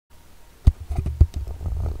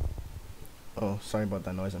Oh, sorry about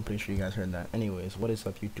that noise. I'm pretty sure you guys heard that. Anyways, what is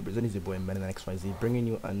up, YouTubers? It is your boy XYZ, bringing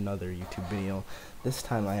you another YouTube video. This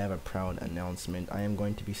time I have a proud announcement. I am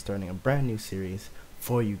going to be starting a brand new series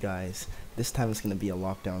for you guys. This time it's going to be a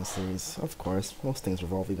lockdown series. Of course, most things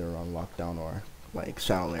revolve either around lockdown or like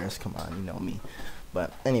shadow layers. Come on, you know me.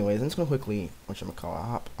 But anyways, I'm just going to quickly,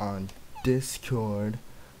 hop on Discord.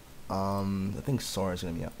 I think Sora is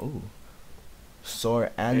going to be ooh. Sor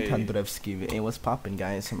and Tandrevsky. Hey, what's poppin',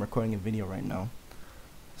 guys? I'm recording a video right now.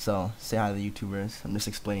 So, say hi to the YouTubers. I'm just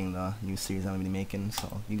explaining the new series I'm going to be making,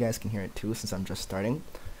 so you guys can hear it too since I'm just starting.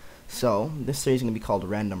 So, this series is going to be called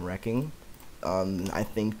Random Rekking. I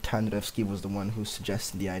think Tandrevsky was the one who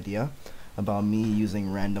suggested the idea about me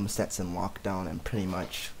using random sets in lockdown and pretty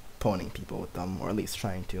much pwning people with them, or at least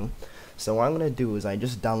trying to. So what I'm going to do is I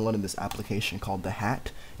just downloaded this application called The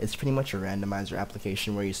Hat. It's pretty much a randomizer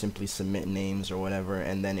application where you simply submit names or whatever,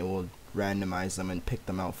 and then it will randomize them and pick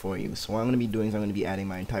them out for you. So what I'm going to be doing is I'm going to be adding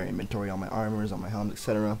my entire inventory, all my armors, all my helms,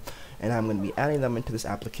 etc. And I'm going to be adding them into this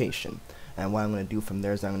application. And what I'm going to do from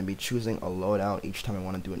there is I'm going to be choosing a loadout each time I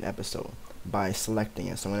want to do an episode by selecting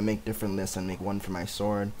it. So I'm going to make different lists and make one for my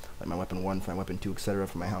sword, like my weapon 1, for my weapon 2, etc.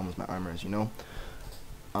 for my helms, my armors, you know.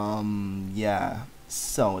 Yeah.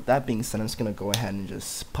 So, with that being said, I'm just going to go ahead and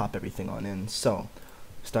just pop everything on in. So,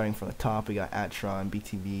 starting from the top, we got Atron,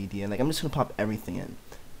 BTV, DN. Like, I'm just going to pop everything in.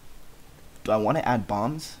 Do I want to add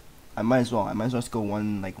bombs? I might as well. I might as well just go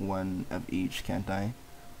one of each, can't I?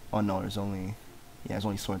 Oh, no, there's only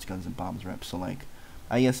swords, guns, and bombs reps. So, like,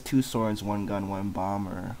 I guess 2 swords, 1 gun, 1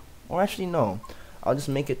 bomb, or actually, no. I'll just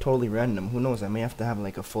make it totally random. Who knows? I may have to have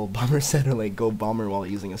like a full bomber set or like go bomber while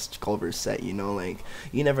using a Culver set, you know? Like,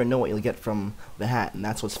 you never know what you'll get from the hat, and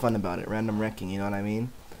that's what's fun about it. Random Rekking, you know what I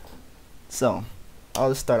mean? So, I'll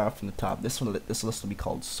just start off from the top. This list will be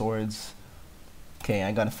called Swords. Okay,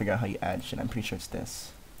 I gotta figure out how you add shit. I'm pretty sure it's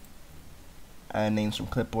this. Add names from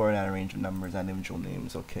clipboard, add a range of numbers, add individual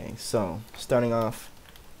names. Okay, so, starting off,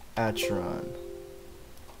 Atron.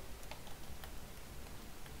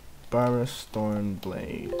 Barbarous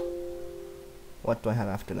Thornblade. What do I have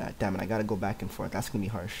after that? Damn it, I gotta go back and forth. That's gonna be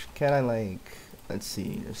harsh. Can I, like, let's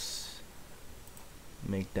see, just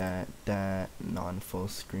make that non-full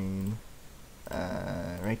screen.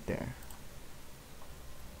 Right there.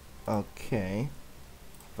 Okay.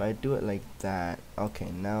 If I do it like that, okay,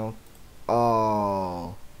 now,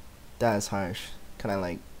 oh, that is harsh. Can I,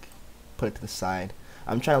 like, put it to the side?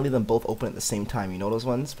 I'm trying to leave them both open at the same time, you know those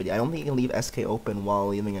ones? But yeah, I don't think you can leave SK open while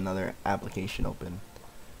leaving another application open.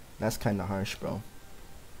 That's kinda harsh, bro.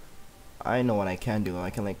 I know what I can do. I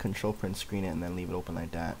can like control print screen it and then leave it open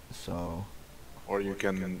like that, so... Or you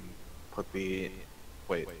can put the...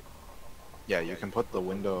 wait. Yeah, you can put the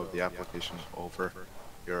window of the application over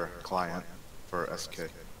your client for SK.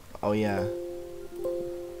 Oh yeah.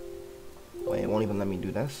 Wait, it won't even let me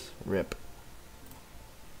do this? Rip.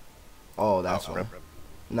 Oh, that's why.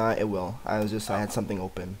 Nah, it will. I had something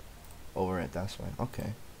open over it, that's why.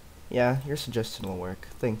 Okay. Yeah, your suggestion will work.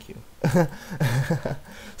 Thank you.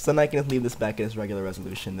 So now I can just leave this back at its regular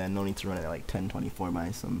resolution then. No need to run it at like 1024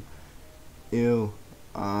 by some... Ew.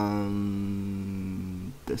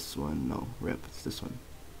 This one. No, rip. It's this one.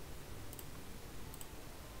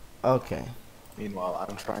 Okay. Meanwhile,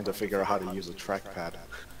 I'm trying to figure out how to use a trackpad.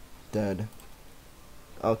 Dead.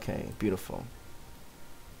 Okay, beautiful.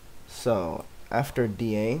 So, after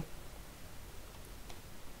DA,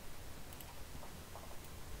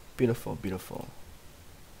 beautiful, beautiful.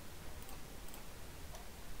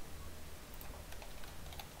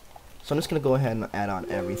 So I'm just gonna go ahead and add on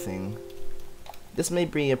everything. This may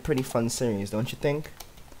be a pretty fun series, don't you think?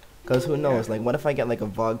 Cause who knows, like what if I get like a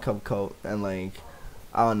vodka coat and like,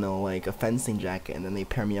 I don't know, like a fencing jacket and then they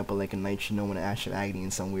pair me up with like a Night Shino and an Ash of Agony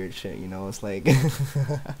and some weird shit, you know? It's like...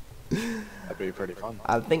 That'd be pretty fun.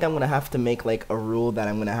 I think I'm gonna have to make like a rule that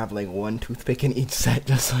I'm gonna have like 1 toothpick in each set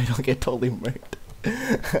just so I don't get totally murked.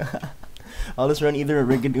 I'll just run either a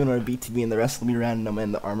Rigadoon or a BTB and the rest will be random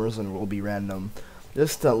and the armors will be random.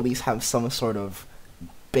 Just to at least have some sort of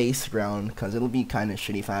base ground, because it'll be kind of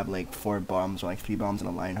shitty if I have like 4 bombs or like 3 bombs and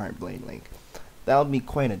a Lionheart Blade. Like, that'll be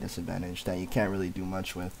quite a disadvantage that you can't really do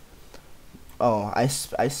much with. Oh, I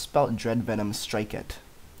spelt Dread Venom Strike It.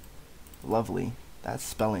 Lovely. That's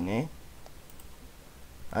spelling, eh?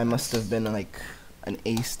 I must have been like an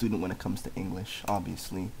A student when it comes to English,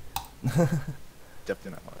 obviously.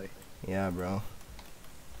 Definitely. Yeah, bro.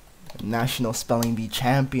 National Spelling Bee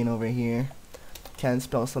champion over here. Can't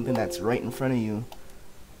spell something that's right in front of you.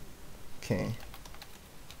 Okay.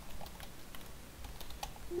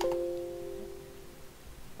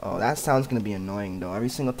 Oh, that sound's gonna be annoying though. Every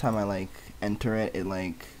single time I like enter it, it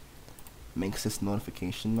like makes this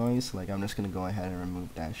notification noise. Like, I'm just gonna go ahead and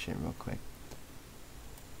remove that shit real quick.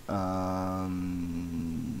 Where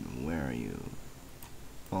are you?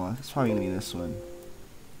 Oh, it's probably gonna be this one.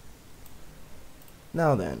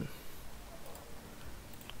 Now then,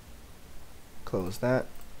 close that.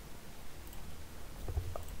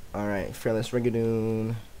 Alright, Fearless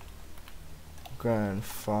Rigadoon, Grand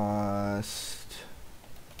Faust,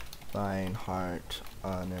 Lionheart,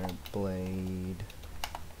 Honor Blade,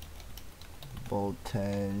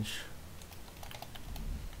 Voltage,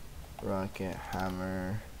 Rocket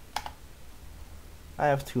Hammer. I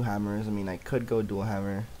have 2 hammers. I mean, I could go dual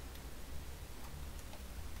hammer.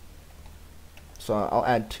 So I'll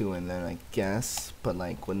add 2 in there, I guess. But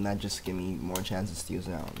like, wouldn't that just give me more chances to use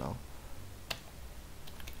it? I don't know.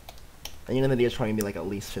 And you're gonna there's probably be like at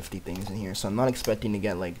least 50 things in here, so I'm not expecting to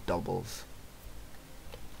get like doubles.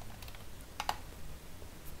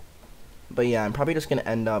 But yeah, I'm probably just gonna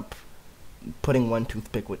end up putting 1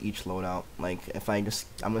 toothpick with each loadout. Like, if I'm just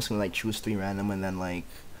gonna like choose 3 random and then like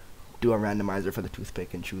do a randomizer for the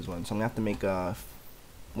toothpick and choose one. So I'm gonna have to make a,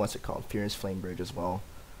 what's it called, Fierce Flame Bridge as well,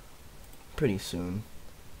 pretty soon.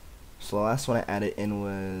 So the last one I added in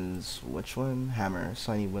was, which one? Hammer.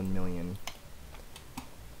 So I need 1 million.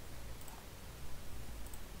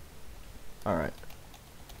 Alright.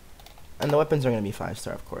 And the weapons are gonna be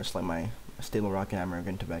 5-star, of course. Like my stable rocket hammer and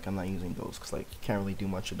Vinterbeck, I'm not using those because like you can't really do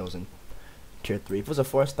much of those in tier 3. If it was a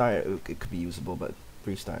 4-star, it could be usable, but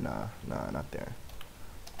 3-star, nah, not there.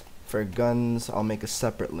 For guns, I'll make a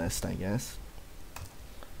separate list, I guess.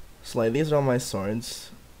 So like, these are all my swords.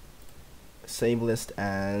 Save list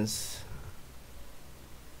as,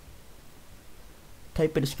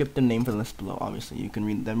 type a descriptive name for the list below. Obviously, you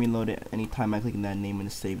can then reload it anytime I click on that name in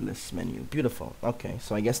the save list menu. Beautiful. Okay,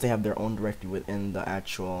 so I guess they have their own directory within the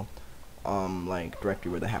actual like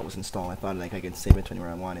directory where the hat was installed. I thought like I could save it to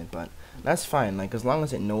anywhere I wanted, but that's fine. Like, as long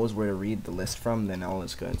as it knows where to read the list from, then all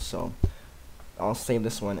is good. So I'll save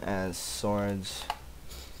this one as swords.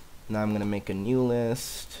 Now I'm gonna make a new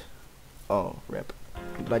list. Oh, rip.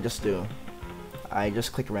 What did I just do? I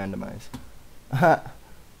just click randomize.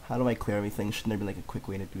 How do I clear everything? Shouldn't there be like a quick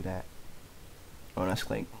way to do that? Oh, that's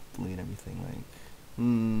like delete everything. Like,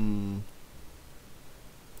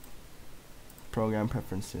 program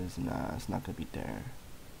preferences. Nah, it's not gonna be there.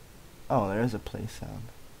 Oh, there is a play sound.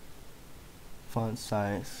 Font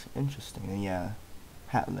size. Interesting. And yeah,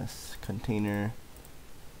 hat list container.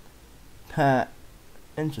 Hat.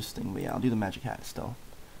 Interesting. But yeah, I'll do the magic hat still.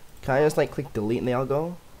 Can I just like click delete and they all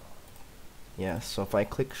go? Yeah. So if I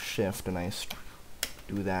click shift and I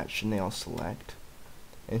do that, shouldn't they all select?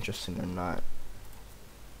 Interesting or not.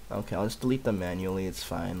 Okay, I'll just delete them manually, it's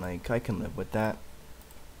fine, like I can live with that.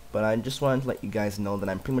 But I just wanted to let you guys know that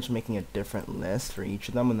I'm pretty much making a different list for each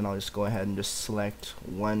of them, and then I'll just go ahead and just select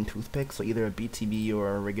 1 toothpick, so either a BTB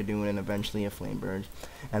or a Rigadoon and eventually a Flamebird.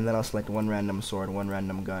 And then I'll select 1 random sword, 1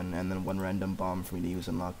 random gun, and then 1 random bomb for me to use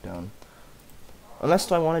in lockdown. Unless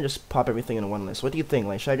do I want to just pop everything in one list. What do you think?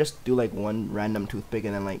 Like, should I just do like 1 random toothpick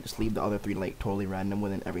and then like just leave the other 3 like totally random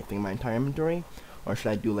within everything in my entire inventory? Or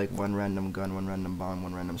should I do like 1 random gun, 1 random bomb,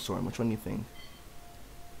 1 random sword? Which one do you think?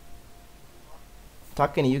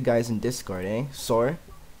 Talking to you guys in Discord, eh? Sore?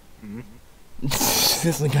 Mm-hmm.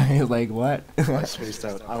 This guy is like, what? I spaced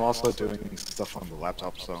out. I'm also doing stuff on the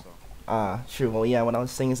laptop, so. Sure. Well, yeah, what I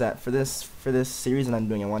was saying is that for this series that I'm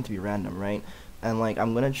doing, I want it to be random, right? And like,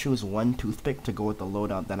 I'm gonna choose 1 toothpick to go with the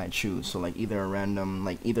loadout that I choose. So like, either a random,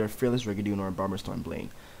 like either a Fearless Rigadoon or a Barberstorm Blade.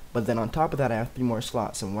 But then on top of that, I have 3 more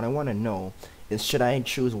slots, and what I want to know is, should I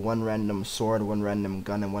choose 1 random sword, 1 random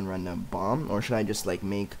gun, and 1 random bomb, or should I just like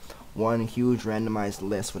make 1 huge randomized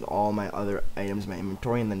list with all my other items in my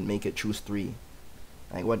inventory and then make it choose 3?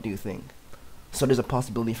 Like, what do you think? So there's a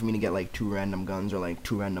possibility for me to get like 2 random guns or like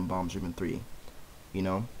 2 random bombs or even 3, you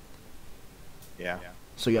know? Yeah.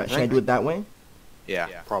 So yeah, should I do it that way? Yeah,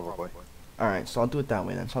 probably. Alright, so I'll do it that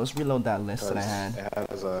way then. So I'll just reload that list that I had. It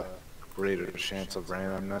has a greater chance of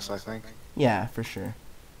randomness, I think. Yeah, for sure.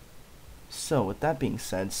 So with that being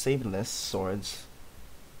said, save list, swords.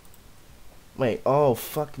 Wait, oh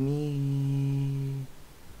fuck me.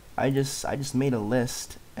 I just made a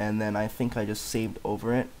list and then I think I just saved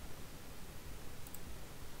over it.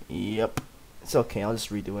 Yep. It's okay, I'll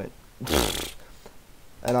just redo it.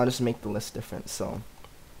 And I'll just make the list different, so.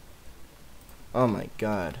 Oh my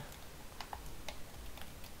god.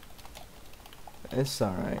 It's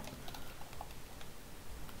alright.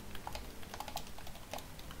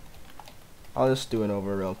 I'll just do it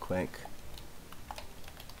over real quick.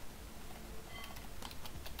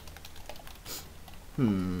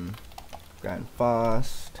 Grand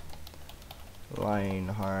Faust.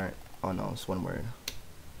 Lionheart. Oh no, it's 1 word.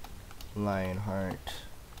 Lionheart,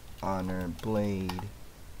 Honor, Blade.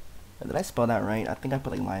 Did I spell that right? I think I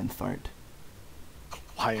put like Lion Fart.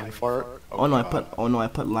 Lion fart? Oh no, I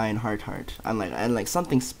put Lionheart Heart. And like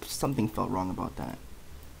something felt wrong about that.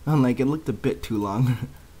 I'm like, it looked a bit too long.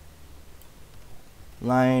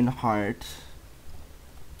 Lionheart,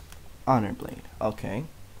 Honor Blade. Okay.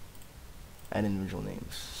 And individual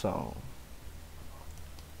names. So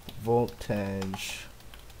voltage.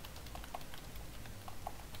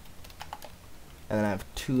 And then I have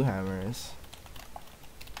 2 hammers.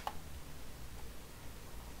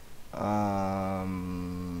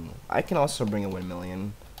 I can also bring a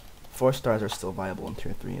 1,000,000. 4 stars are still viable in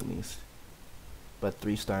tier 3 at least. But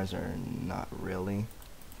 3 stars are not really.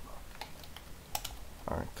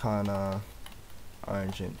 Arcana,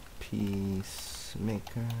 Argent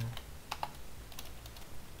Peacemaker,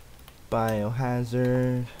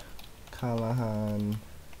 Biohazard, Callahan,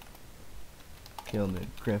 Gilded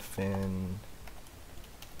Griffin,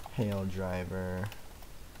 Hail Driver,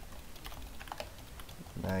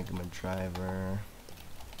 Magma Driver,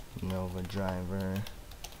 Nova Driver,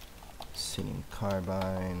 Singing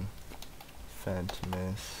Carbine,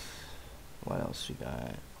 Phantomus. What else we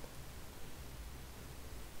got?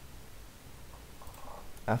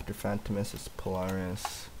 After Phantomus is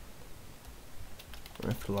Polaris,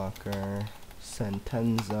 Riftlocker,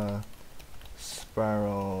 Sentenza,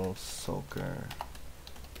 Spiral Soaker,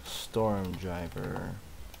 Storm Driver,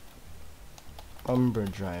 Umbra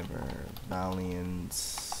Driver,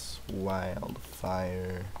 Valiance,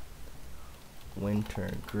 Wildfire,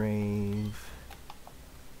 Winter Grave,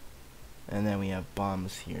 and then we have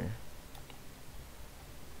bombs here.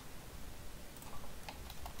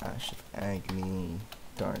 Ash of Agni,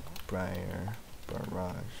 Dark Briar,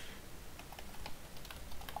 Barrage.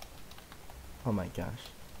 Oh my gosh.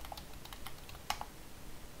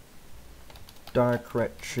 Dark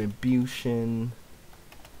Retribution.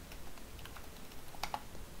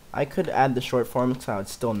 I could add the short forms so I would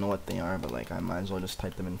still know what they are, but like I might as well just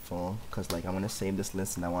type them in full, cause like I want to save this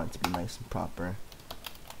list and I want it to be nice and proper.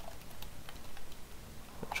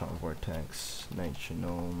 Electron Vortex, Night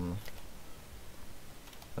Genome,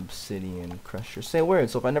 Obsidian Crusher. Say word.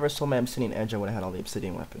 So if I never sold my Obsidian Edge, I would have had all the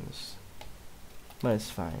Obsidian weapons. But it's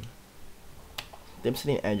fine. The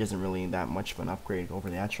Obsidian Edge isn't really that much of an upgrade over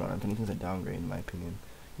the Atron. If anything's a downgrade in my opinion.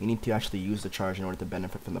 You need to actually use the charge in order to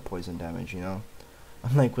benefit from the poison damage, you know?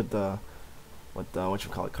 Unlike with the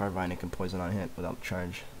Carvine, it can poison on hit without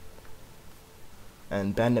charge.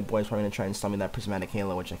 And Bandit Boy's probably gonna try and sell me that Prismatic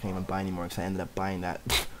Halo, which I can't even buy anymore because I ended up buying that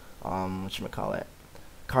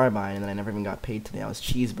Carbine, and then I never even got paid today. I was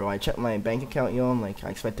cheesed, bro. I checked my bank account, yo, I'm like, I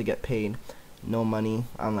expect to get paid. No money.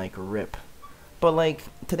 I'm like, rip. But like,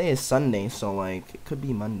 today is Sunday, so like, it could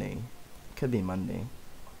be Monday. It could be Monday.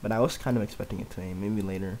 But I was kind of expecting it today. Maybe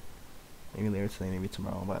later. Maybe later today, maybe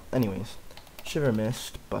tomorrow. But anyways. Shiver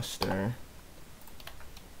Mist, Buster.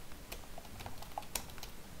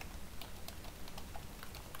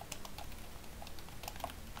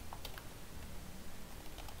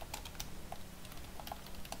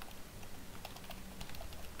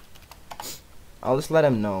 I'll just let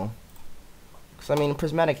him know. Cause I mean,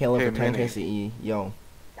 Prismatic Halo for 10 KCE, yo.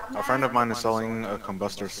 A friend of mine is selling a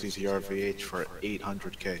Combustor CTR VH for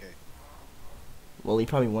 800k. Well, he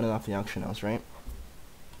probably won it off the auction house, right?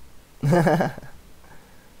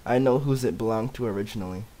 I know whose it belonged to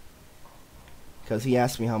originally. Cause he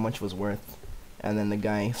asked me how much it was worth. And then the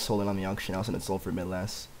guy sold it on the auction house and it sold for a bit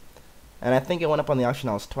less. And I think it went up on the auction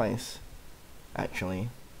house twice. Actually.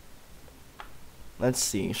 Let's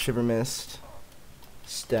see. Shiver Mist.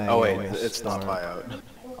 Stagger. Oh wait, it's not buyout.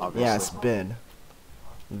 Obviously. Yeah, it's bid.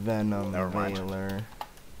 Venom, Veiler,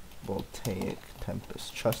 Voltaic,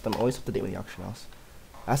 Tempest. Trust, I'm always up to date with the auction house.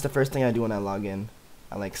 That's the first thing I do when I log in.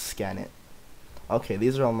 I like scan it. Okay,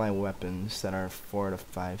 these are all my weapons that are 4 to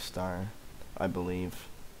 5 star, I believe.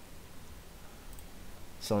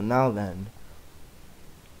 So now then.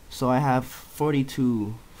 So I have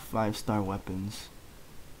 42 5-star weapons.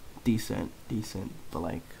 Decent, but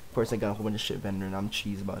like, of course I got a whole bunch of shit vendor and I'm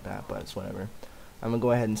cheesed about that, but it's whatever. I'm gonna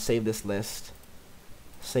go ahead and save this list.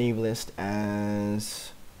 Save list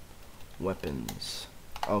as weapons.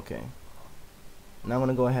 Okay. Now I'm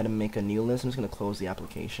gonna go ahead and make a new list. I'm just gonna close the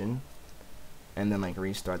application and then like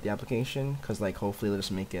restart the application, cause like hopefully it'll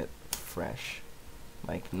just make it fresh.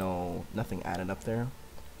 Like nothing added up there.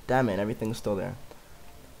 Damn it, everything's still there.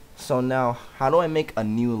 So now, how do I make a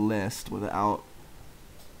new list without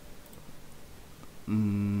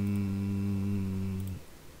move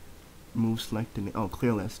selected? Oh,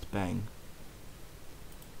 clear list, bang.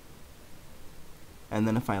 And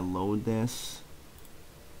then if I load this,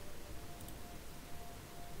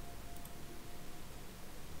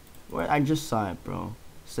 Where I just saw it, bro.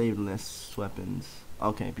 Save lists, weapons.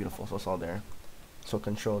 Okay, beautiful. So it's all there. So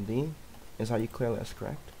Control D is how you clear lists,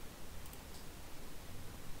 correct?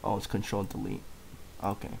 Oh, it's Control Delete.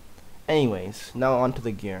 Okay. Anyways, now onto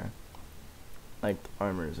the gear, like the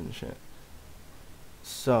armors and shit.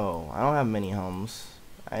 So I don't have many helms.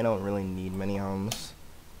 I don't really need many helms.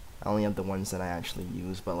 I only have the ones that I actually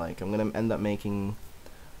use, but like I'm gonna end up making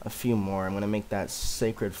a few more. I'm gonna make that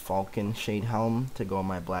Sacred Falcon shade helm to go on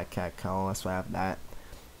my Black Cat cowl. That's why I have that.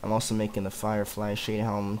 I'm also making the Firefly shade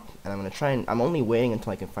helm, and I'm gonna try and I'm only waiting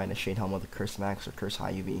until I can find a shade helm with a Curse Max or Curse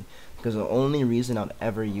High UV, because the only reason I'd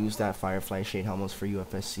ever use that Firefly shade helm was for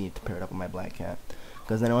UFSC to pair it up with my Black Cat,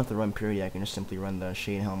 because then I don't have to run Purity. I can just simply run the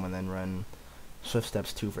shade helm and then run Swift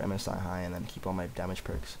Steps 2 for MSI high, and then keep all my damage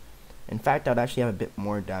perks. In fact, I'd actually have a bit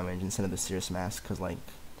more damage instead of the Cirrus Mask, because like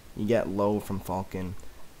you get low from Falcon,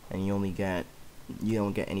 and you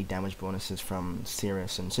don't get any damage bonuses from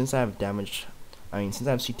Cirrus. And since I have since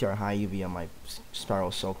I have CTR high UV on my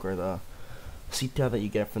Spiral Soaker, the CTR that you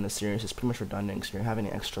get from the Cirrus is pretty much redundant, because you're having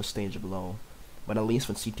an extra stage of low. But at least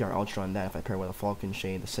with CTR Ultra on that, if I pair with a Falcon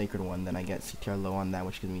Shade, the Sacred one, then I get CTR low on that,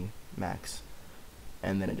 which gives me max.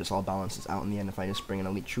 And then it just all balances out in the end. If I just bring an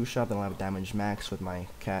Elite True Shot, then I'll have damage max with my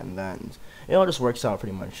cat and that. And it all just works out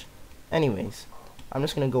pretty much. Anyways, I'm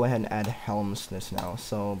just going to go ahead and add helms to this now.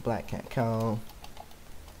 So, Black Cat Cowl,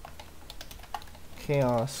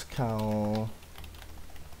 Chaos Cowl,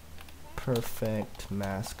 Perfect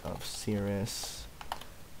Mask of Cirrus,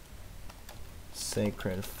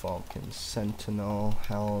 Sacred Falcon Sentinel,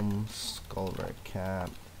 Helm, Skullbird Cap,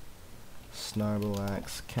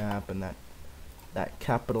 Snarble Cap, and that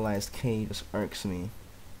capitalized K just irks me.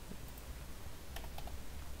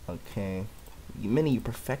 Okay. Mini, you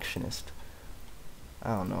perfectionist.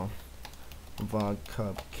 I don't know.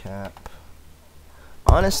 Vodka Cap.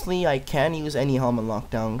 Honestly, I can use any helm in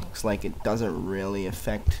lockdown, because like it doesn't really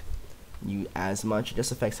affect you as much. It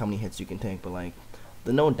just affects how many hits you can take, but like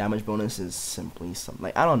the no damage bonus is simply something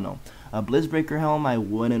like, I don't know. A Blizzbreaker helm I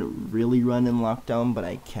wouldn't really run in lockdown, but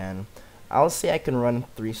I can. I'll say I can run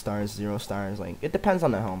 3 stars, 0 stars, like, it depends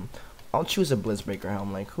on the helm. I'll choose a Blizzbreaker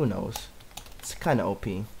helm, like, who knows. It's kinda OP.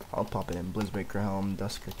 I'll pop it in. Blizzbreaker helm,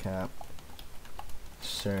 Dusker Cap,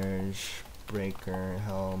 Surge, Breaker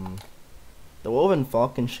helm. The Woven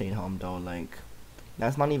Falcon Shade helm, though, like,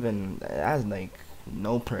 that's not even, it has, like,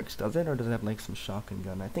 no perks, does it? Or does it have, like, some shotgun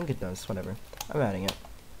gun? I think it does, whatever. I'm adding it.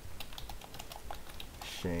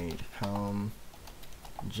 Shade helm,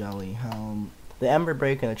 Jelly helm. The Ember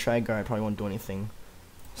Break and the Tri-Guard probably won't do anything.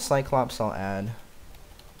 Cyclops I'll add.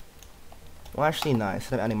 Well, actually, nah.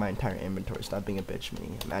 Instead of adding my entire inventory, stop being a bitch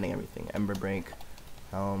me. I'm adding everything. Ember Break,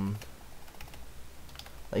 Helm.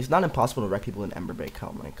 Like, it's not impossible to wreck people in Ember Break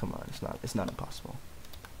Helm. Like, come on, it's not impossible.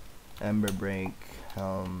 Ember Break,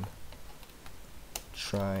 Helm,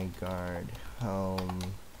 Tri-Guard, Helm.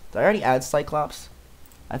 Did I already add Cyclops?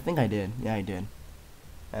 I think I did. Yeah, I did.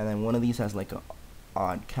 And then one of these has like a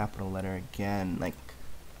odd capital letter again. Like,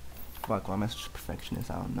 fuck, why am I such a perfectionist?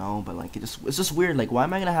 I don't know, but like it's just weird. Like, why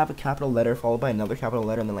am I gonna have a capital letter followed by another capital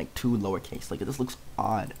letter and then like 2 lowercase? Like, it just looks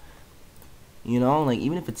odd. You know, like,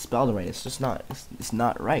 even if it's spelled right, it's just not. It's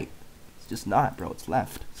not right. It's just not, bro. It's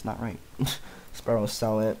left. It's not right. Sparrow,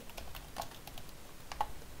 sell it.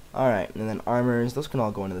 Alright, and then armors. Those can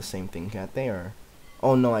all go into the same thing, can't they? Or,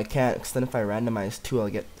 oh no, I can't. Because then if I randomize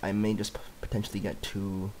 2, I may just potentially get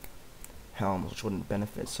 2 helms, which wouldn't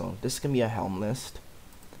benefit. So this can be a helm list.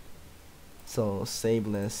 So save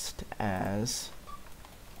list as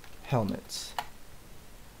helmets.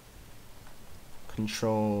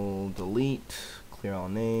 Control delete, clear all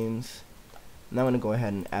names. Now I'm gonna go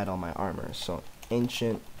ahead and add all my armor. So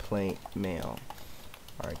ancient plate mail,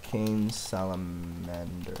 arcane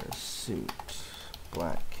salamander suit,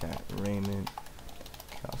 black cat raiment,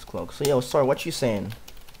 chaos cloak. So yo, sorry, what you saying?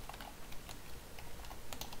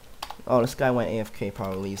 Oh, this guy went AFK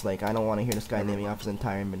probably. He's like, I don't want to hear this guy naming off his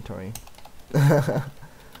entire inventory.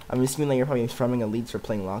 I'm assuming that you're probably farming elites or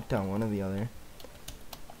playing lockdown, one or the other.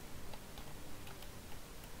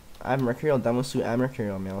 I have Mercurial Demo Suit and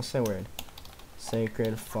Mercurial Mail. Say word.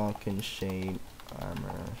 Sacred Falcon Shade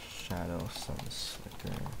Armor, Shadow Sun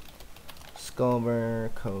Slicker,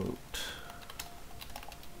 Skullbur Coat,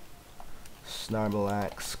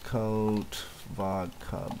 Snarbleaxe Coat, Vog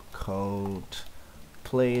Cub Coat,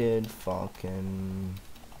 Plated Falcon,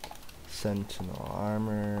 Sentinel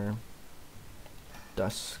Armor,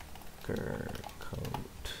 Dusker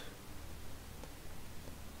Coat,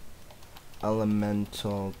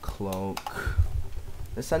 Elemental Cloak,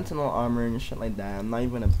 the Sentinel Armor and shit like that. I'm not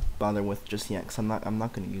even gonna bother with just yet, cause I'm not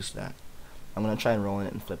gonna use that. I'm gonna try and roll in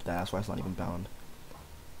it and flip that. That's why it's not even bound.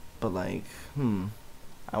 But like,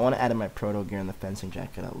 I want to add in my proto gear and the fencing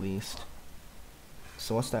jacket at least.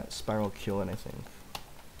 So what's that? Spiral Killing, I think.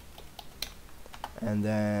 And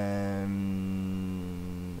then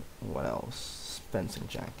what else? Fencing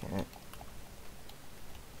jacket.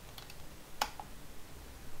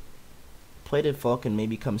 Plated Falcon may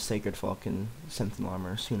become Sacred Falcon Sentinel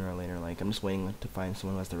armor sooner or later. Like, I'm just waiting to find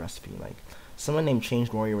someone who has the recipe. Like, someone named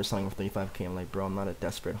Changed Warrior was selling for 35k. I'm like, bro, I'm not a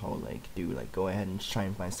desperate hoe. Like, dude, like, go ahead and just try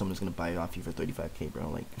and find someone who's gonna buy it off you for 35k, bro.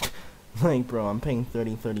 Like, like, bro, I'm paying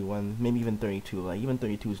 30, 31, maybe even 32. Like, even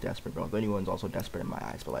 32 is desperate, bro. 31 is also desperate in my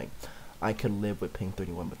eyes, but like, I could live with paying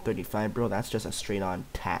 31, but 35, bro, that's just a straight-on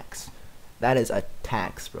tax. That is a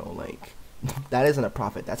tax, bro. Like, that isn't a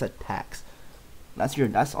profit. That's a tax.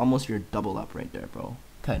 That's almost your double up right there, bro.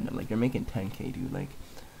 10, like, you're making 10k, dude. Like,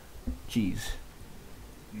 jeez.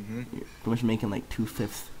 You're pretty much making like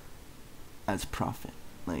 2/5 as profit.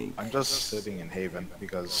 Like, I'm just sitting in Haven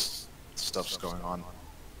because stuff's going on.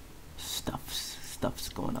 Stuff's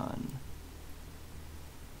going on.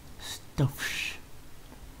 Stuff.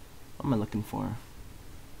 What am I looking for?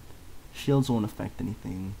 Shields won't affect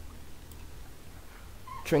anything.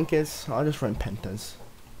 Trinkets, I'll just run pentas.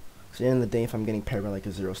 So at the end of the day, if I'm getting paired by like a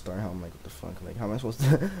 0-star helm, like what the fuck? Like, how am I supposed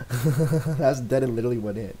to? That's dead and literally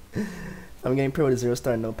what it. If I'm getting paired with a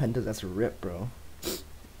 0-star and no pentas, that's a rip, bro.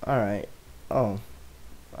 Alright. Oh.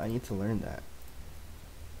 I need to learn that.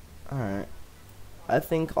 Alright. I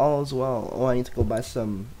think all is well. Oh, I need to go buy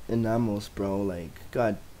some enamels, bro. Like,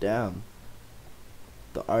 god damn.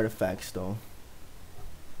 The artifacts, though.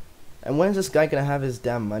 And when is this guy gonna have his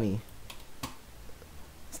damn money?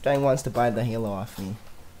 This guy wants to buy the halo off me.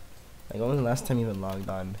 Like, when was the last time he even logged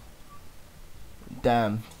on?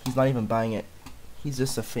 Damn, he's not even buying it. He's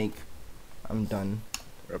just a fake. I'm done.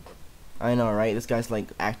 Yep. I know, right? This guy's like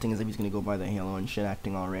acting as if he's gonna go buy the halo and shit,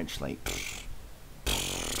 acting all rich. Like,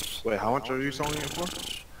 Wait, how much are you selling it for?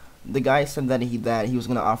 the guy said that he was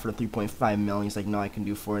gonna offer 3.5 mil. He's like, no, I can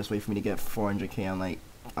do 4. Just wait for me to get 400k on like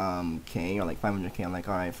K or like 500k. I'm like,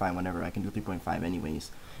 alright, fine, whatever. I can do 3.5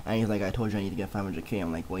 anyways. And he's like, I told you I need to get 500k.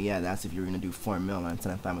 I'm like, well, yeah, that's if you're gonna do 4 mil. And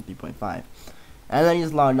I'm fine with 3.5. And then he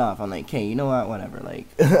just logged off. I'm like, hey, you know what? Whatever. Like,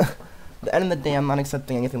 at the end of the day, I'm not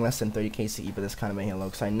accepting anything less than 30k CE for this kind of a halo,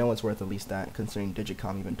 because I know it's worth at least that, considering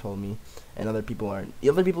Digicom even told me, and other people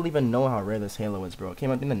even know how rare this halo is, bro. It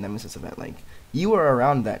came out in the Nemesis event. Like, you were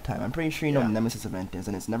around that time. I'm pretty sure you know what the Nemesis event is,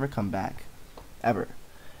 and it's never come back, ever.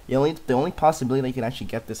 The only possibility that you can actually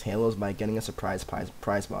get this halo is by getting a surprise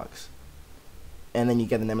prize box. And then you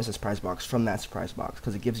get the Nemesis prize box from that surprise box,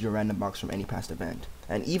 because it gives you a random box from any past event.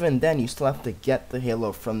 And even then, you still have to get the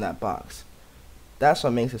halo from that box. That's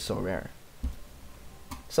what makes it so rare.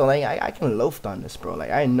 So, like, I can loaf on this, bro.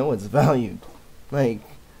 Like, I know it's valued. Like,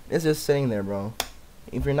 it's just sitting there, bro.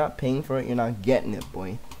 If you're not paying for it, you're not getting it,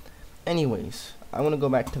 boy. Anyways, I want to go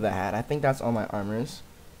back to the hat. I think that's all my armors.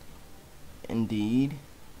 Indeed.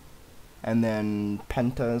 And then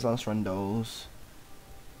pentas, let's run those.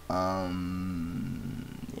 Yeah.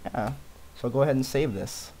 So go ahead and save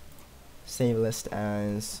this. Save list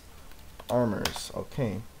as armors.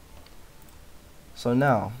 Okay. So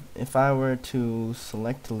now, if I were to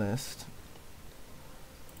select a list,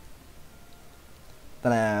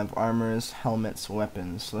 then I have armors, helmets,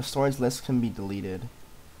 weapons. So the storage list can be deleted.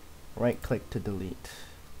 Right click to delete.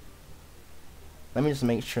 Let me just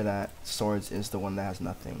make sure that swords is the one that has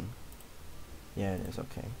nothing. Yeah, it is.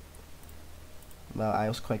 Okay. Well, I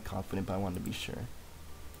was quite confident, but I wanted to be sure.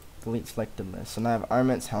 Delete selected list. So now I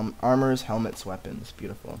have armors, helmets, weapons.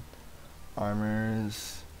 Beautiful.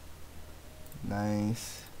 Armors.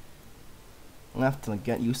 Nice. I'm gonna have to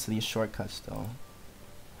get used to these shortcuts though.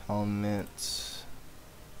 Helmets.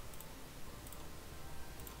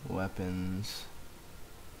 Weapons.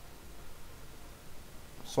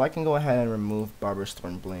 So I can go ahead and remove Barber's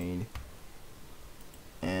Thorn Blade.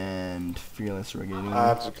 And Fearless Rigging. I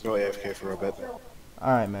have to go AFK for a bit.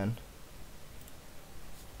 Alright, man.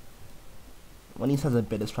 When he says a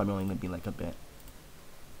bit, it's probably only gonna be like a bit.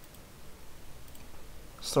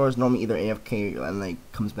 Sora's normally either AFK and like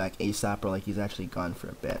comes back ASAP, or like he's actually gone for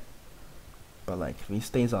a bit. But like if he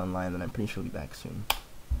stays online, then I'm pretty sure he'll be back soon.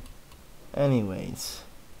 Anyways,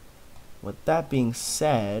 with that being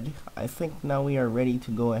said, I think now we are ready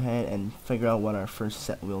to go ahead and figure out what our first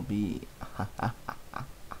set will be.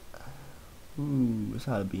 Ooh, this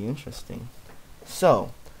ought to be interesting.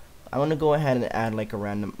 So, I want to go ahead and add like the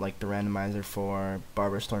randomizer for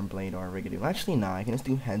Barber's Thorn Blade or Rigadoo. Actually, no, I can just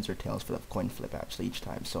do heads or tails for the coin flip actually each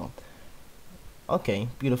time. So, okay,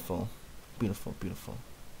 beautiful, beautiful, beautiful.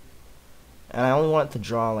 And I only want it to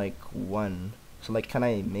draw like one. So like, can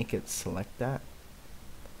I make it select that?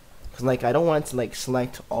 Because Cause like I don't want it to like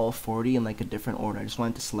select all 40 in like a different order. I just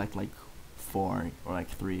want it to select like 4 or like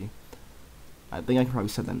 3. I think I can probably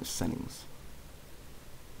set that in the settings.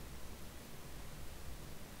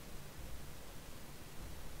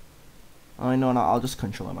 I know, I'll just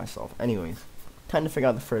control it myself. Anyways, time to figure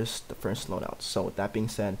out the first loadout. So with that being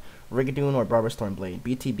said, Rigadoon or Barberstorm Blade.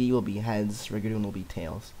 BTB will be heads, Rigadoon will be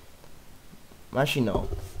tails. Actually, no,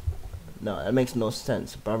 that makes no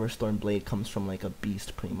sense. Barberstorm Blade comes from like a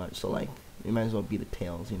beast pretty much, so like it might as well be the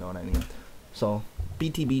tails, you know what I mean? So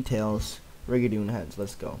BTB tails, Rigadoon heads.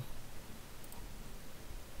 Let's go.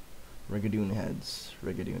 Rigadoon heads,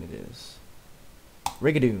 Rigadoon it is.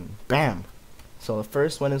 Rigadoon, bam. So the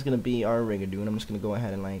first one is gonna be our Rigadoon. I'm just gonna go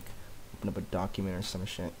ahead and like open up a document or some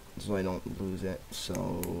shit so I don't lose it. So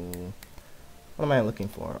what am I looking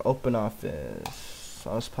for? Open office.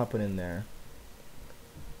 I'll just pop it in there.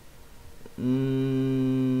 I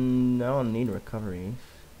don't need recoveries.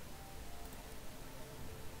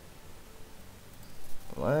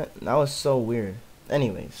 What? That was so weird.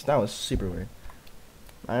 Anyways, that was super weird.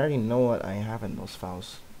 I already know what I have in those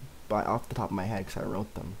files, but off the top of my head because I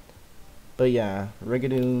wrote them. But yeah,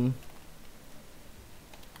 Rigadoon,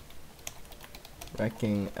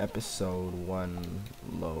 Rekking episode 1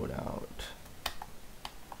 loadout.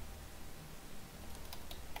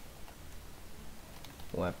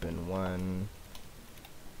 Weapon 1,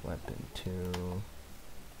 weapon 2,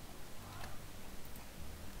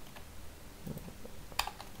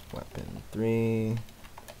 weapon 3,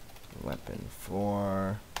 weapon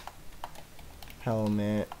 4,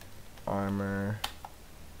 helmet, armor.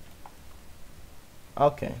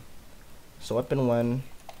 Okay, so weapon 1,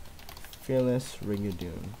 Fearless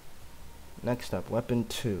Rigadoon. Next up, weapon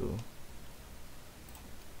 2.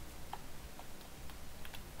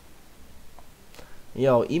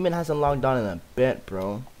 Yo, Eamon hasn't logged on in a bit,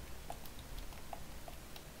 bro.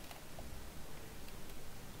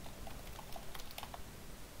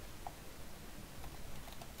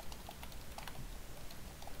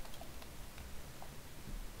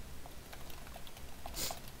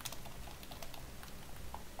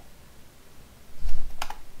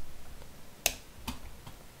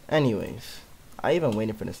 Anyways, I even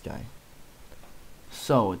waited for this guy.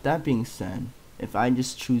 So, with that being said, if I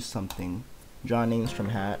just choose something, draw names from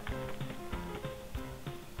hat.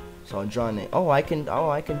 So I'll draw a name. Oh, I can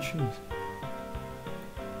choose.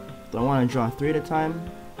 Do I want to draw 3 at a time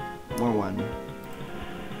or 1?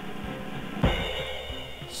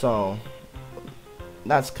 So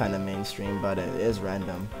that's kind of mainstream, but it is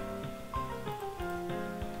random.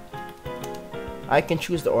 I can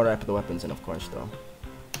choose the order I put the weapons in, of course, though.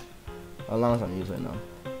 As long as I'm using them.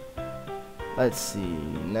 Let's see,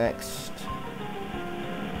 next.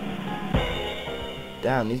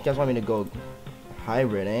 Damn, these guys want me to go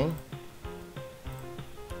hybrid, eh?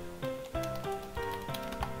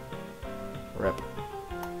 Rip.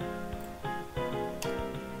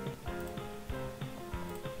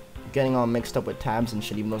 Getting all mixed up with tabs and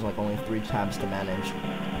shit, even though there's like only 3 tabs to manage.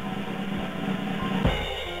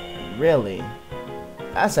 Really?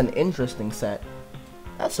 That's an interesting set.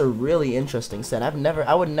 That's a really interesting set.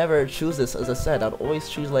 I would never choose this as a set. I'd always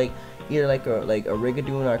choose like either like a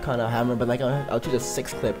Rigadoon or kind of hammer, but like I'll choose a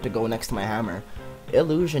 6 clip to go next to my hammer.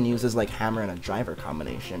 Illusion uses like hammer and a driver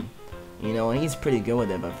combination, you know, and he's pretty good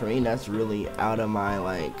with it. But for me, that's really out of my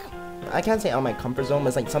like, I can't say out of my comfort zone, but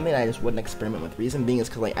it's like something I just wouldn't experiment with. Reason being is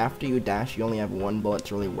because like after you dash, you only have 1 bullet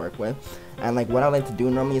to really work with, and like what I like to do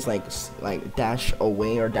normally is like dash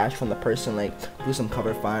away or dash from the person, like do some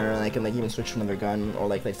cover fire, and I can like even switch to another gun, or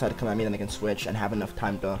like they decide to come at me, then I can switch and have enough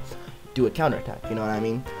time to do a counterattack. You know what I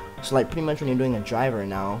mean? So like pretty much when you're doing a driver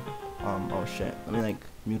now, oh shit, let me like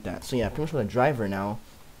mute that. So yeah, pretty much with a driver now,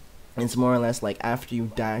 it's more or less like after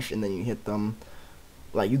you dash and then you hit them,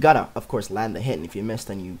 like you gotta of course land the hit, and if you miss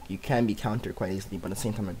then you can be countered quite easily, but at the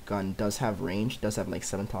same time a gun does have range, does have like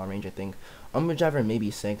 7 tile range I think. Umbra driver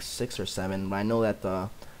maybe 6 or 7, but I know that the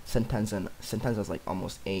Sentenza is like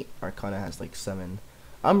almost 8, Arcana has like 7.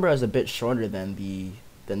 Umbra is a bit shorter than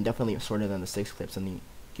definitely shorter than the 6 clips and the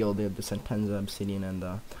Gilded, the Sentenza, Obsidian, and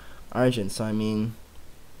the Argent, so I mean,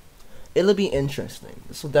 it'll be interesting.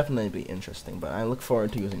 This will definitely be interesting, but I look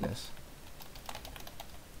forward to using this.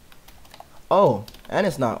 Oh, and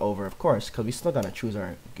it's not over, of course, because we still gotta choose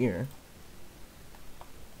our gear.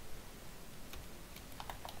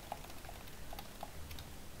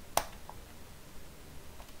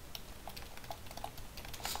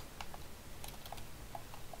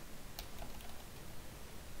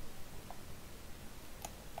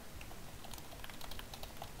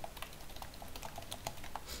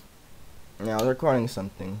 Now I was recording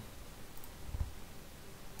something.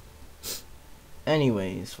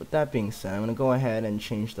 Anyways, with that being said, I'm gonna go ahead and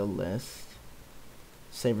change the list.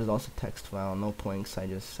 Save results to text file. No points. I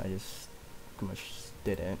just pretty much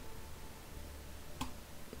did it.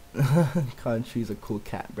 Country's a cool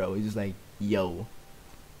cat, bro. He's just like, yo.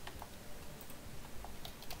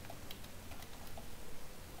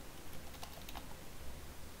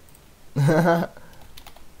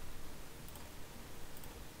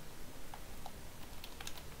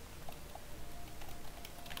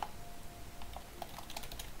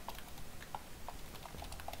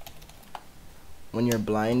 When you're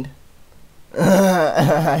blind.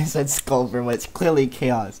 I said Sculper, but it's clearly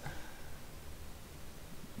chaos.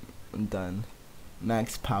 I'm done.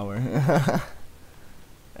 Max power.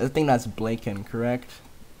 I think that's Blaken, correct?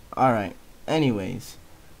 Alright. Anyways.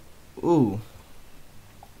 Ooh.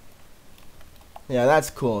 Yeah, that's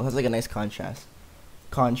cool. That's like a nice contrast.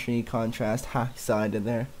 Country, contrast. Ha, saw I did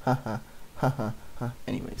there. Ha ha. Ha ha ha.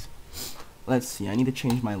 Anyways. Let's see. I need to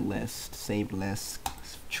change my list. Saved list.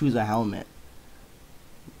 Choose a helmet.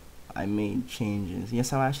 I made changes.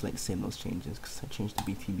 Yes, I'll actually like save those changes because I changed the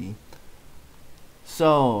BTB.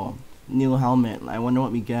 So, new helmet. I wonder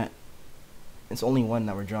what we get. It's only one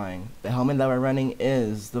that we're drawing. The helmet that we're running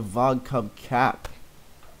is the Vog Cub cap.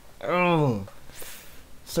 Oh.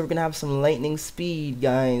 So we're gonna have some lightning speed,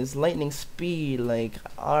 guys. Lightning speed. Like,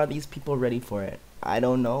 are these people ready for it? I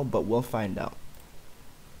don't know, but we'll find out.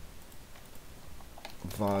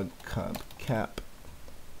 Vog Cub cap.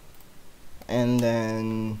 And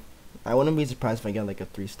then I wouldn't be surprised if I get like a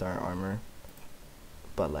 3-star armor,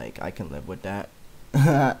 but like I can live with that.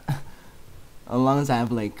 As long as I have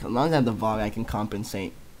the Vog, I can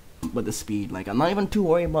compensate with the speed. Like I'm not even too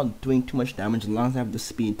worried about doing too much damage as long as I have the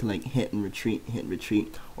speed to like hit and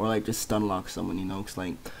retreat, or like just stun lock someone. You know, 'cause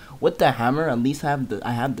like with the hammer, at least I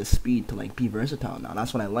have the speed to like be versatile now.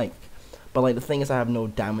 That's what I like. But like the thing is, I have no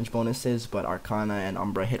damage bonuses, but Arcana and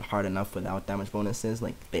Umbra hit hard enough without damage bonuses.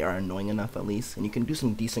 Like they are annoying enough at least, and you can do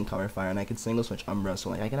some decent cover fire. And I can single switch Umbra, so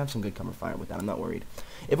like I can have some good cover fire with that. I'm not worried.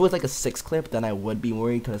 If it was like a 6 clip, then I would be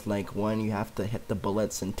worried because like 1, you have to hit the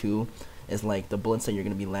bullets, and 2, is like the bullets that you're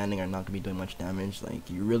gonna be landing are not gonna be doing much damage. Like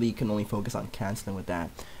you really can only focus on canceling with that.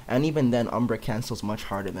 And even then, Umbra cancels much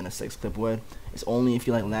harder than a 6 clip would. It's only if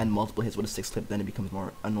you like land multiple hits with a 6 clip, then it becomes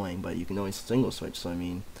more annoying. But you can always single switch. So I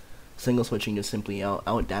mean, single switching just simply out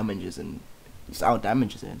damages it.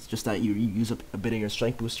 It's just that you use up a bit of your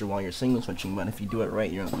strike booster while you're single switching, but if you do it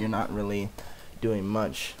right, you're not really doing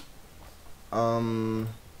much. I'll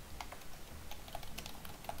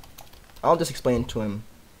just explain to him.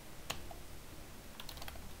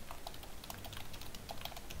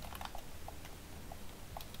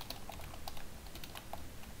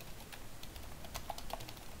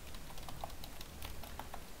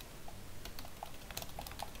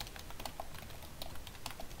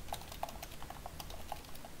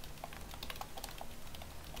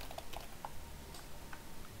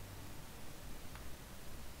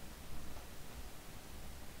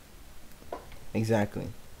 Exactly.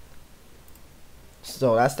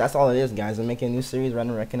 So that's all it is, guys. I'm making a new series,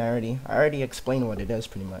 random Rekking. I already explained what it is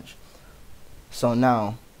pretty much. So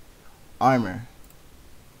now, armor.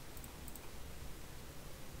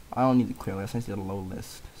 I don't need the clear list. I just need a low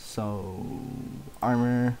list. So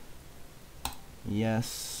armor.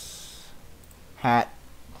 Yes. Hat.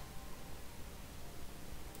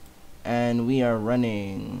 And we are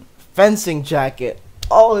running fencing jacket.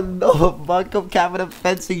 Oh no, Buncombe cap and a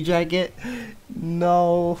fencing jacket.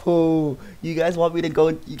 No, you guys want me to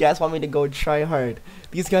go try hard.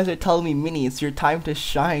 These guys are telling me, Mini, it's your time to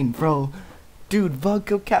shine, bro. Dude,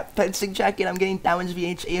 Buncombe cap, fencing jacket, I'm getting damage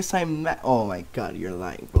VH, ASI oh my god, you're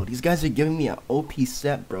lying, bro. These guys are giving me an OP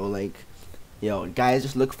set, bro. Like, yo, guys,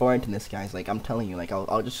 just look forward to this, guys. Like, I'm telling you, like,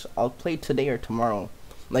 I'll play today or tomorrow.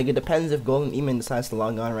 Like, it depends if Golden Eamon decides to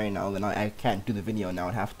log on right now, then I can't do the video now.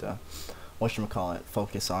 I'd have to, whatchamacallit,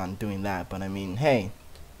 focus on doing that. But I mean, hey,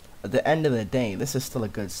 at the end of the day, this is still a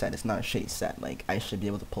good set. It's not a shitty set. Like, I should be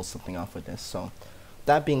able to pull something off with this. So,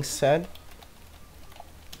 that being said,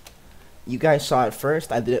 you guys saw it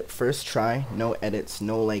first. I did it first try. No edits.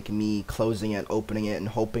 No, like, me closing it, opening it, and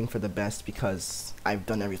hoping for the best, because I've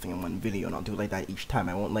done everything in one video, and I'll do it like that each time.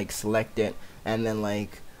 I won't, like, select it, and then,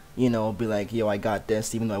 like, you know, be like, yo, I got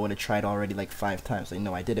this, even though I would have tried already, like, 5 times. Like,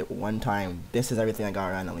 no, I did it one time. This is everything I got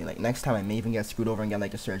randomly. Like, next time I may even get screwed over and get,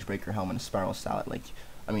 like, a Surge Breaker helm and a Spiral Salad. Like,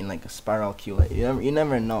 I mean, like, a Spiral Q. Like, you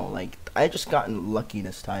never know. Like, I just gotten lucky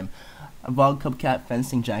this time. A Vog Cub Cat,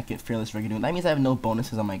 Fencing Jacket, Fearless Rigadoon. That means I have no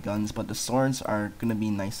bonuses on my guns, but the swords are gonna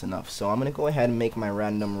be nice enough. So I'm gonna go ahead and make my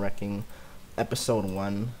random Rekking episode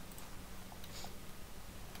 1.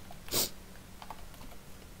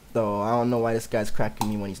 though. I don't know why this guy's cracking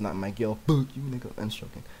me when he's not in my guild. Boo, you nigga. I'm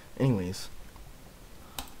joking. Anyways,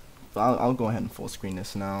 I'll go ahead and full screen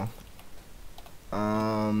this now.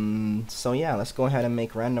 So yeah, let's go ahead and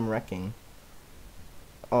make random Rekking.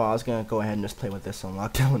 Oh, I was gonna go ahead and just play with this on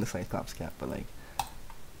lockdown when the Cyclops cap, but like,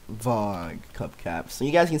 Vog cup cap. So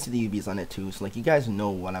you guys can see the UVs on it too. So like, you guys know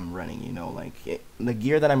what I'm running. You know, like the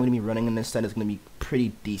gear that I'm gonna be running in this set is gonna be pretty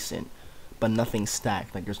decent, but nothing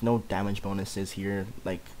stacked. Like, there's no damage bonuses here.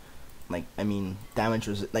 Like I mean,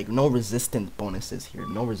 like no resistance bonuses here.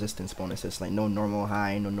 No resistance bonuses. Like no normal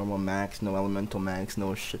high, no normal max, no elemental max,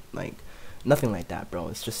 no shit. Like nothing like that, bro.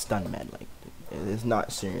 It's just stun med. Like it is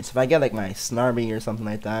not serious. If I get like my Snarby or something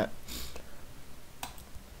like that.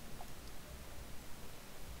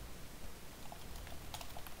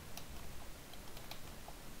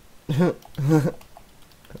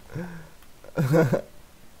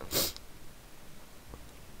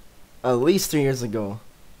 At least 3 years ago.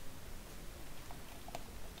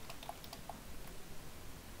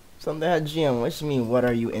 Something had GM. What you mean? What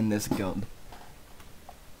are you in this guild?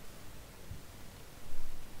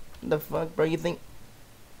 The fuck, bro? You think?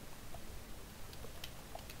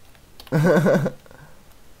 What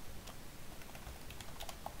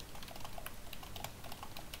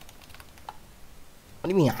do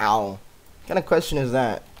you mean how? What kind of question is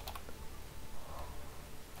that?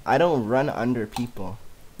 I don't run under people.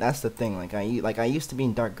 That's the thing. Like I used to be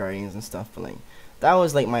in Dark Guardians and stuff, but like that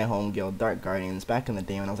was like my home guild, Dark Guardians, back in the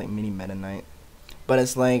day when I was like mini Meta Knight. But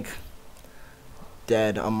it's like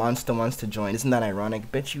dead. A monster wants to join. Isn't that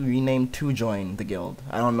ironic? Bitch, you renamed to join the guild.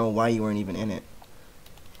 I don't know why you weren't even in it.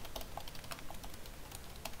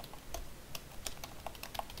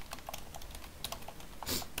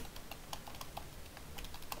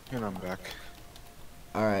 And I'm back.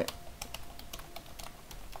 Alright.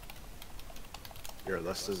 Your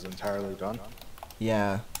list is entirely done?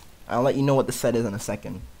 Yeah. I'll let you know what the set is in a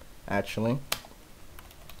second, actually.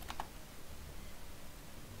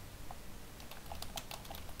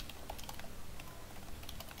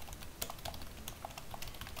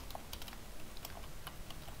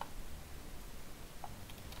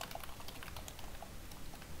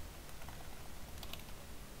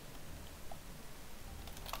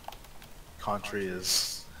 Country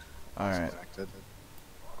is Alright. disconnected.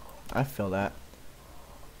 I feel that.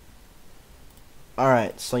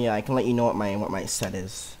 Alright, so yeah, I can let you know what my set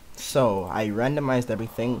is. So, I randomized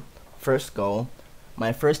everything. First go.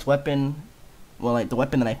 My first weapon, well, like, the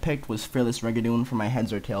weapon that I picked was Fearless Rigadoon for my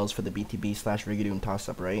heads or tails for the BTB/Rigadoon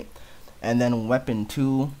toss-up, right? And then weapon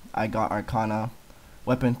 2, I got Arcana.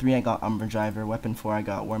 Weapon 3, I got Umbra Driver. Weapon 4, I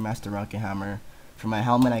got War Master Rocket Hammer. For my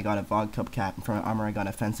helmet, I got a Vog Cup Cap. And for my armor, I got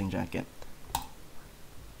a Fencing Jacket.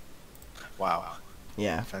 Wow.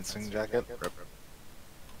 Yeah. Fencing jacket? Rip.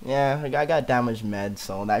 Yeah, I got damage med,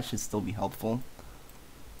 so that should still be helpful.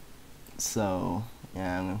 So,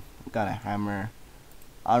 yeah, I got a hammer.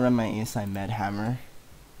 I'll run my ASI med hammer.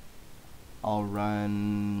 I'll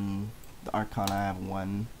run the Arcana, I have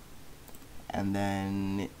 1. And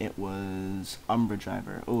then it was Umbra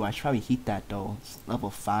Driver. Oh, I should probably heat that though. It's level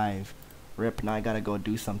 5. Rip, now I gotta go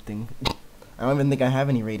do something. I don't even think I have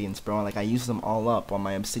any Radiance, bro. Like, I used them all up on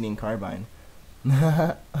my Obsidian Carbine.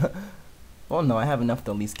 Well, no, I have enough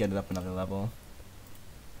to at least get it up another level.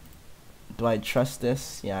 Do I trust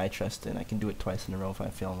this? Yeah, I trust it. I can do it twice in a row if I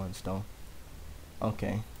fail once, though.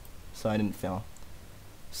 Okay. So I didn't fail.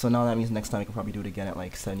 So now that means next time I can probably do it again at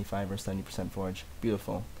like 75 or 70% forge.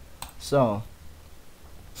 Beautiful. So,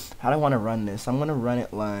 how do I want to run this? I'm going to run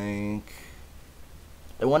it like...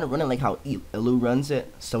 I want to run it like how Elu runs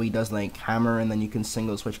it. So he does like hammer and then you can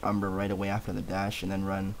single switch Umbra right away after the dash and then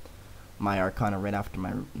run my Arcana right after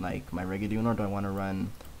my my Rigadoon, or do I want to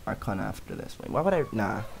run Arcana after this way? Why would I?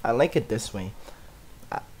 Nah, I like it this way.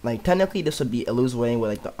 Like technically this would be Elu's way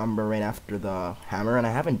with like the Umbra right after the hammer, and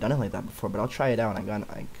I haven't done it like that before, but I'll try it out.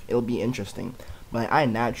 It'll be interesting. But I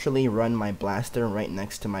naturally run my blaster right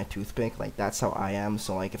next to my toothpick, like that's how I am.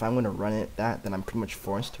 So like if I'm gonna run it then I'm pretty much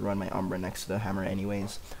forced to run my Umbra next to the hammer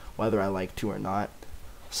anyways, whether I like to or not.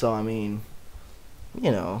 So I mean,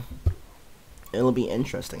 you know. It'll be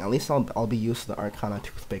interesting. At least I'll be used to the Arcana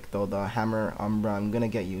toothpick though. The hammer Umbra I'm gonna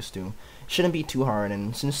get used to. Shouldn't be too hard,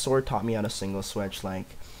 and since Sword taught me how to single switch, like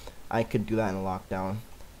I could do that in lockdown.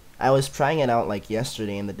 I was trying it out like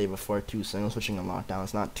yesterday and the day before too. Single switching in lockdown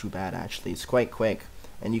is not too bad actually. It's quite quick,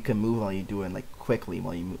 and you can move while you do it like quickly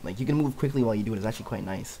while you move. Like you can move quickly while you do it. It's actually quite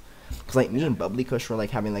nice. Cause like me and Bubbly Kush were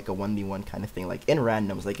like having like a 1v1 kind of thing, like in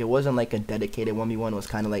randoms. Like it wasn't like a dedicated 1v1. It was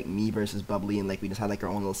kind of like me versus Bubbly, and like we just had like our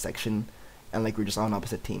own little section and like we're just on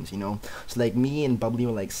opposite teams, you know. So like me and Bubbly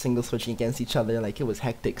were like single switching against each other. Like it was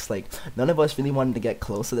hectic. Like none of us really wanted to get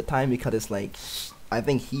close at the time because it's like I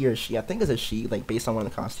think he or she, I think it's a she, like based on one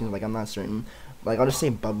of the costumes. Like I'm not certain. Like I'll just say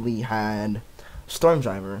Bubbly had Storm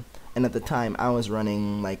Driver, and at the time I was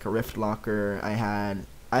running like a Rift Locker.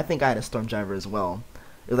 I think I had a Storm Driver as well.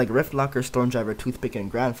 It was like Rift Locker, Storm Driver, Toothpick, and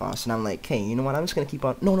Grand Foss. And I'm like, hey, you know what? I'm just gonna keep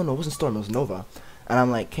on. No, it wasn't Storm. It was Nova. And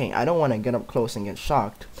I'm like, hey, I don't want to get up close and get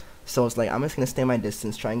shocked. So it's like I'm just gonna stay my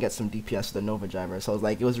distance, try and get some DPS with the Nova Driver. So it's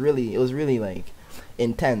like it was really like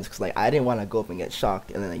intense because like I didn't want to go up and get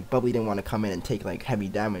shocked, and then like Bubbly didn't want to come in and take like heavy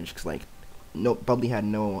damage because like no Bubbly had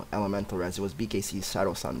no elemental res. It was BKC's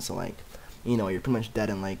Shadow Sun. So like, you know, you're pretty much dead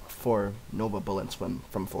in like 4 Nova bullets from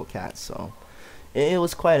full cat. So it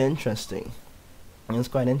was quite interesting. It was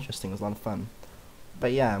quite interesting. It was a lot of fun.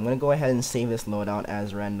 But yeah, I'm gonna go ahead and save this loadout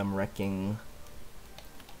as random Rekking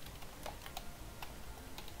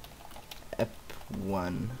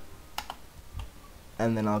Ep1,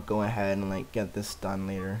 and then I'll go ahead and like get this done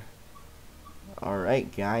later.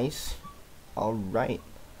 Alright guys, alright,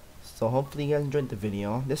 so hopefully you guys enjoyed the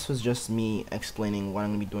video. This was just me explaining what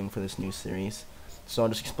I'm gonna be doing for this new series, so I'll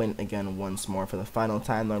just explain it again once more for the final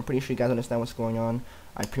time, though I'm pretty sure you guys understand what's going on.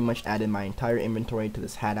 I pretty much added my entire inventory to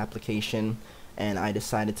this hat application, and I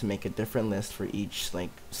decided to make a different list for each like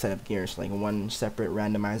set of gears, like one separate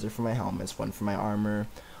randomizer for my helmets, one for my armor,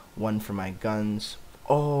 one for my guns.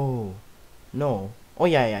 Oh no, oh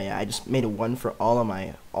yeah, I just made one for all of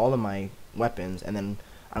my weapons, and then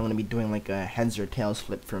I'm gonna be doing like a heads or tails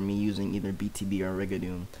flip for me using either BTB or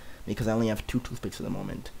Rigadoon, because I only have 2 toothpicks at the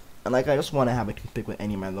moment. And like I just want to have a toothpick with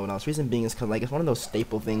any of my loadouts. Reason being is because like it's one of those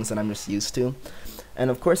staple things that I'm just used to.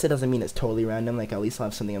 And of course it doesn't mean it's totally random. Like at least I'll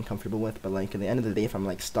have something I'm comfortable with. But like at the end of the day, if I'm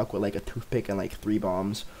like stuck with like a toothpick and like 3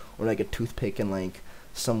 bombs, or like a toothpick and like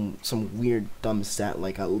some weird dumb set,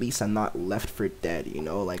 like at least I'm not left for dead. You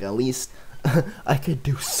know, like at least I could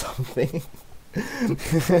do something.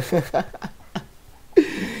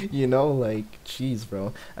 You know, like, jeez,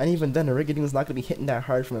 bro. And even then, a Rigadoon's not gonna be hitting that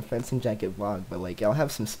hard from a fencing jacket vlog, but like, I'll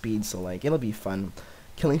have some speed, so like, it'll be fun.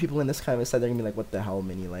 Killing people in this kind of a set, they're gonna be like, what the hell,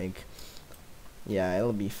 Mini? Like, yeah,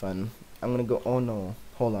 it'll be fun. I'm gonna go. Oh no,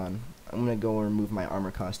 hold on. I'm gonna go remove my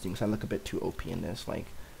armor costume because I look a bit too OP in this. Like,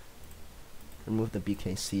 remove the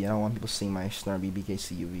BKC. I don't want people seeing my snarby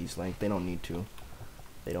BKC UVs. Like, they don't need to.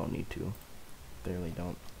 They don't need to. They really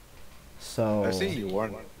don't. So I've seen you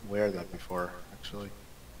wear that before, actually.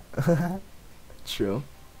 True.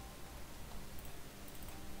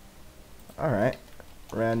 Alright.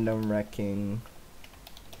 Random Rekking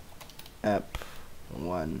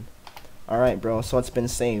Ep1. Alright, bro, so it's been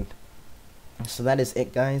saved. So that is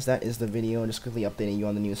it, guys. That is the video. Just quickly updating you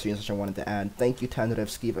on the new series which I wanted to add. Thank you,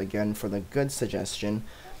 Tandrevsky, again for the good suggestion.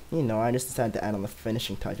 You know, I just decided to add on the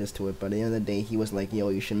finishing touches to it, but at the end of the day, he was like, yo,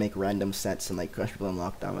 you should make random sets and like crush people in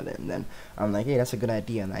lockdown with it. And then I'm like, hey, that's a good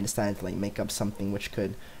idea, and I decided to like make up something which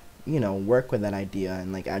could, you know, work with that idea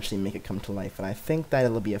and like actually make it come to life. And I think that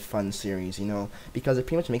it'll be a fun series, you know, because it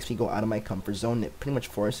pretty much makes me go out of my comfort zone. It pretty much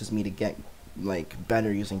forces me to get like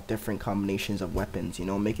better using different combinations of weapons, you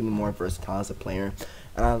know, making me more versatile as a player.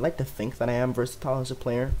 And I like to think that I am versatile as a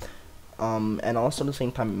player. And also at the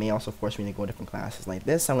same time, it may also force me to go different classes. Like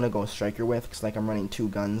this, I'm gonna go striker with, because like I'm running 2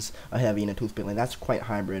 guns, a heavy and a toothpick. Like that's quite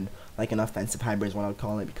hybrid, like an offensive hybrid is what I would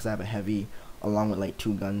call it, because I have a heavy along with like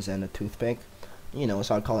 2 guns and a toothpick. You know,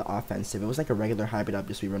 so I'd call it offensive. If it was like a regular hybrid, I'd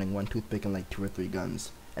just be running 1 toothpick and like 2 or 3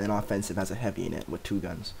 guns, and then offensive has a heavy in it with 2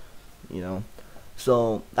 guns. You know,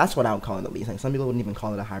 so that's what I would call it at least. Like some people wouldn't even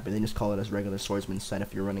call it a hybrid; they just call it as regular swordsman set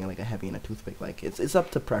if you're running like a heavy and a toothpick. Like it's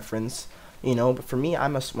up to preference. You know, but for me,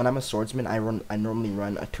 when I'm a swordsman, I normally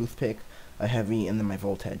run a toothpick, a heavy, and then my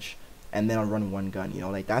voltage, and then I'll run 1 gun. You know,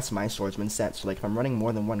 like that's my swordsman set. So like if I'm running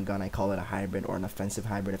more than 1 gun, I call it a hybrid or an offensive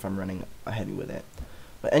hybrid if I'm running a heavy with it.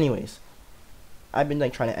 But anyways, I've been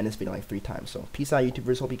like trying to end this video like 3 times. So peace out,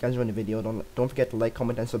 YouTubers. Hope you guys enjoyed the video. Don't forget to like,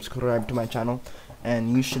 comment, and subscribe to my channel.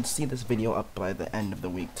 And you should see this video up by the end of the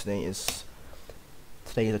week. Today is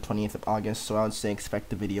the 20th of August, so I would say expect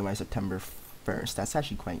the video by September 1st. That's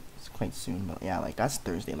actually quite soon, but yeah, like that's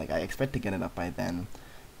Thursday. Like I expect to get it up by then.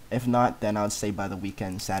 If not, then I would say by the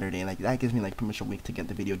weekend, Saturday. Like that gives me like pretty much a week to get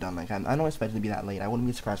the video done. Like I don't expect it to be that late. I wouldn't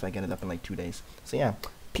be surprised if I get it up in like 2 days. So yeah,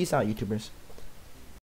 peace out, YouTubers.